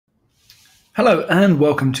Hello and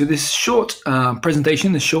welcome to this short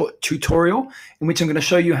presentation, this short tutorial in which I'm going to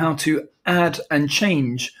show you how to add and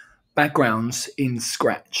change backgrounds in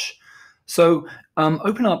Scratch. So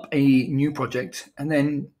open up a new project and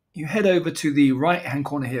then you head over to the right hand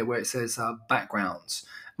corner here where it says backgrounds.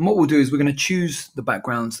 And what we'll do is we're going to choose the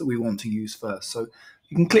backgrounds that we want to use first. So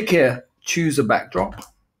you can click here, choose a backdrop.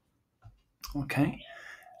 Okay,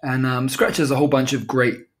 and Scratch has a whole bunch of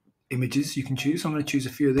great images you can choose. So I'm going to choose a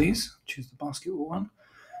few of these. Choose the basketball one.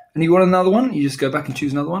 And you want another one? You just go back and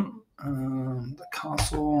choose another one. The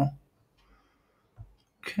castle.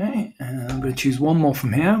 Okay, and I'm going to choose one more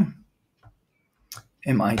from here.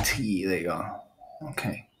 MIT, there you go.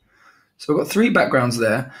 Okay, so I've got 3 backgrounds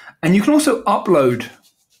there. And you can also upload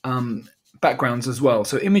backgrounds as well.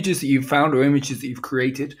 So images that you've found or images that you've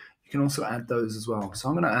created, you can also add those as well. So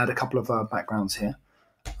I'm going to add a couple of backgrounds here.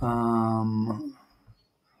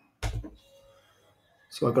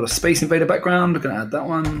 So I've got a Space Invader background. I'm going to add that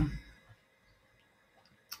one.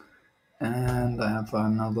 And I have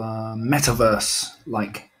another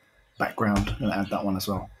metaverse-like background. I'm going to add that one as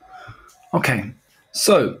well. Okay,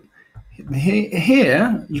 so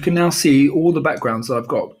here you can now see all the backgrounds that I've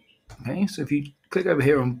got. Okay, so if you click over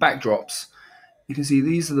here on backdrops, you can see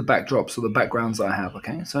these are the backdrops or the backgrounds that I have.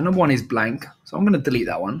 Okay, so number 1 is blank. So I'm going to delete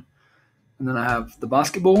that one. And then I have the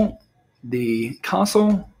basketball, the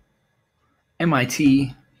castle,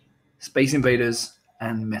 MIT, Space Invaders,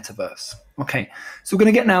 and Metaverse. Okay, so we're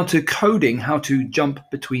going to get now to coding how to jump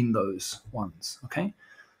between those ones. Okay,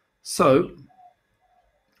 so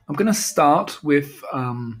I'm going to start with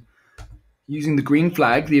using the green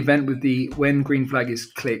flag, the event with the when green flag is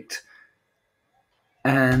clicked,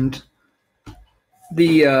 and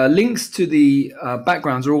the links to the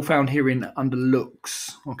backgrounds are all found here in under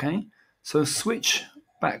looks. Okay, so switch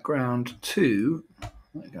background to,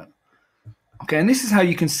 there we go. Okay, and this is how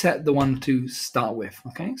you can set the one to start with.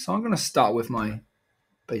 Okay, so I'm going to start with my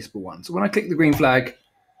baseball one. So when I click the green flag,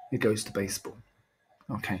 it goes to baseball.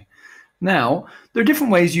 Okay, now there are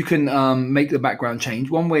different ways you can make the background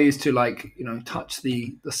change. One way is to touch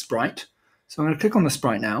the sprite. So I'm going to click on the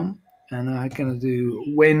sprite now, and I'm going to do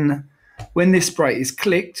when this sprite is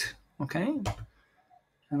clicked. Okay,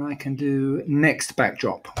 and I can do next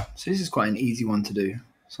backdrop. So this is quite an easy one to do.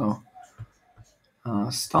 So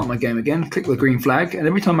start my game again, click the green flag, and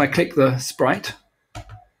every time I click the sprite,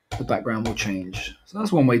 the background will change. So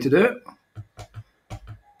that's one way to do it.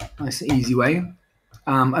 Nice easy way.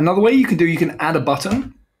 Another way you can add a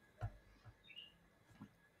button.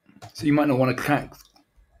 So you might not want to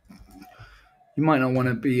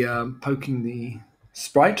be poking the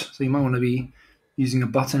sprite, so you might want to be using a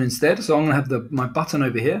button instead. So I'm going to have my button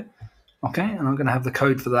over here, okay, and I'm going to have the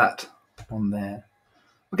code for that on there.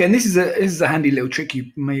 Okay, and this is a handy little trick you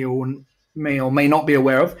may or may not be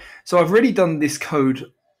aware of. So I've already done this code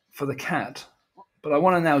for the cat, but I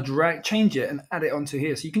want to now change it and add it onto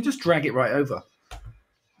here. So you can just drag it right over.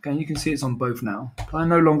 Okay, and you can see it's on both now. But I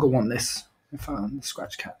no longer want this if I'm on the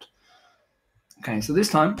Scratch cat. Okay, so this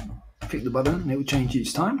time, click the button and it will change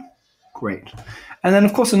each time. Great. And then,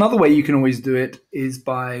 of course, another way you can always do it is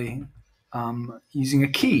by using a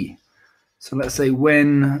key. So let's say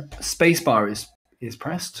when spacebar is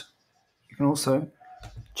pressed, you can also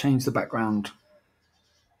change the background.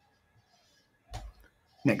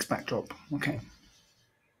 Next backdrop. Okay.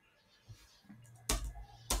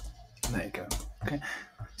 There you go. Okay.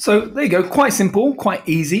 So there you go. Quite simple, quite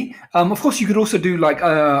easy. Of course, you could also do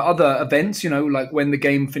other events. Like when the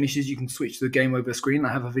game finishes, you can switch to the game over screen.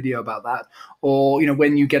 I have a video about that. Or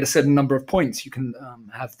when you get a certain number of points, you can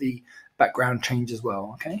have the background change as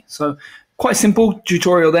well. Okay. So quite simple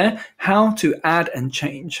tutorial there, how to add and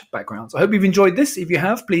change backgrounds. I hope you've enjoyed this. If you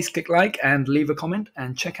have, please click like and leave a comment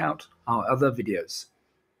and check out our other videos.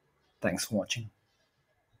 Thanks for watching.